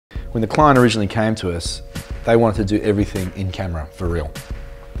When the client originally came to us, they wanted to do everything in camera, for real.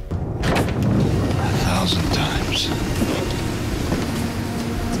 1,000 times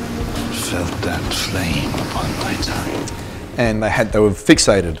felt that flame upon my tongue. And they were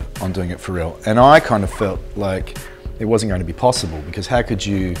fixated on doing it for real. And I kind of felt like it wasn't going to be possible, because how could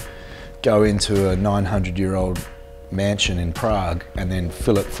you go into a 900-year-old mansion in Prague and then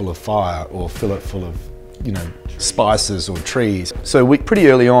fill it full of fire or fill it full of, you know, spices or trees? So pretty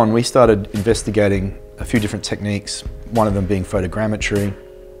early on, we started investigating a few different techniques, one of them being photogrammetry,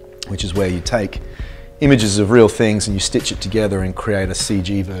 which is where you take images of real things and you stitch it together and create a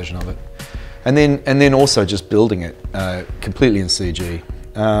CG version of it. And then also just building it completely in CG.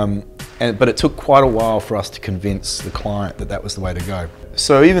 But it took quite a while for us to convince the client that that was the way to go.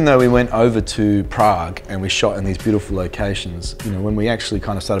 So even though we went over to Prague and we shot in these beautiful locations, you know, when we actually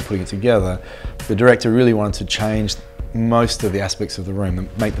kind of started putting it together, the director really wanted to change most of the aspects of the room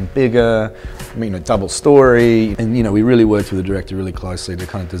and make them bigger, you know, double story. And you know, we really worked with the director really closely to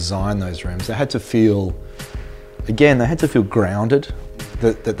kind of design those rooms. They had to feel, again, they had to feel grounded,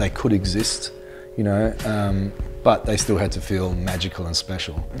 that they could exist, you know, but they still had to feel magical and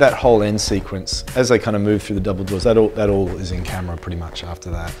special. That whole end sequence, as they kind of move through the double doors, that all is in camera pretty much after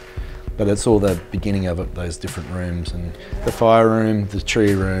that. But it's all the beginning of it, those different rooms, and the fire room, the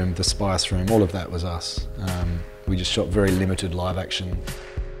tree room, the spice room, all of that was us. We just shot very limited live action